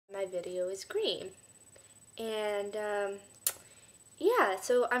my video is green. And yeah,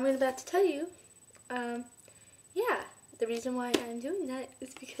 so I'm about to tell you, yeah, the reason why I'm doing that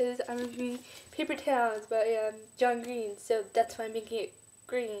is because I'm reviewing Paper Towns by John Green, so that's why I'm making it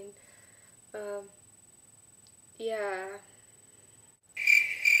green. Yeah.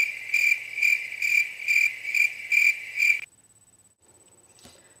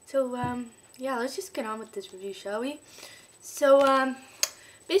 So, yeah, let's just get on with this review, shall we? So,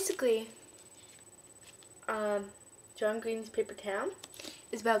 basically, John Green's Paper Town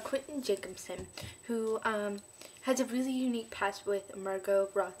is about Quentin Jacobson, who, has a really unique past with Margot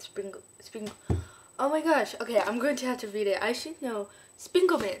Roth Springle. Oh my gosh, okay, I'm going to have to read it. I should know.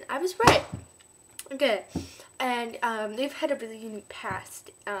 Spiegelman, I was right. Okay, and, they've had a really unique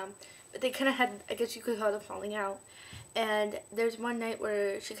past, but they kind of had, I guess you could call it a falling out. And there's one night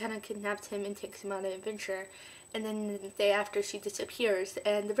where she kind of kidnaps him and takes him on an adventure, and then the day after she disappears.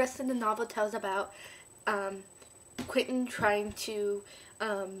 And the rest of the novel tells about Quentin trying to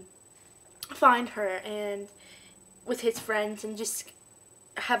find her and with his friends and just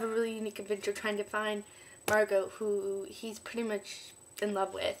have a really unique adventure trying to find Margot, who he's pretty much in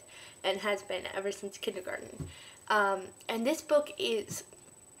love with and has been ever since kindergarten. And this book is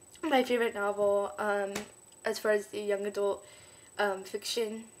my favorite novel as far as the young adult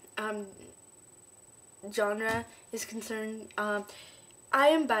fiction genre is concerned. I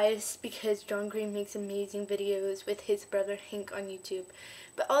am biased because John Green makes amazing videos with his brother Hank on YouTube.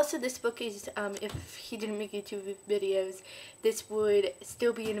 But also this book is, if he didn't make YouTube videos, this would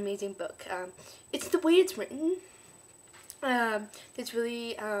still be an amazing book. It's the way it's written. It's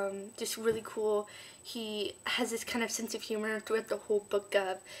really, just really cool. He has this kind of sense of humor throughout the whole book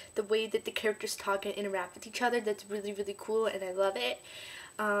of the way that the characters talk and interact with each other. That's really, really cool, and I love it.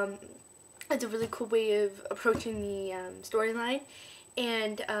 It's a really cool way of approaching the storyline.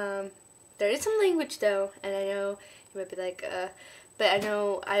 And there is some language, though, and I know you might be like, but I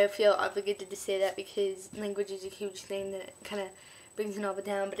know I feel obligated to say that because language is a huge thing that kind of brings the novel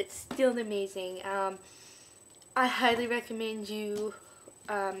down, but it's still amazing. I highly recommend you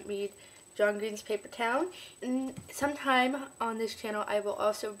read John Green's Paper Town, and sometime on this channel I will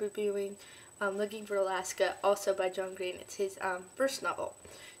also be reviewing Looking for Alaska, also by John Green. It's his first novel,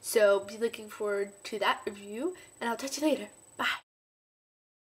 so be looking forward to that review, and I'll touch you later. Bye!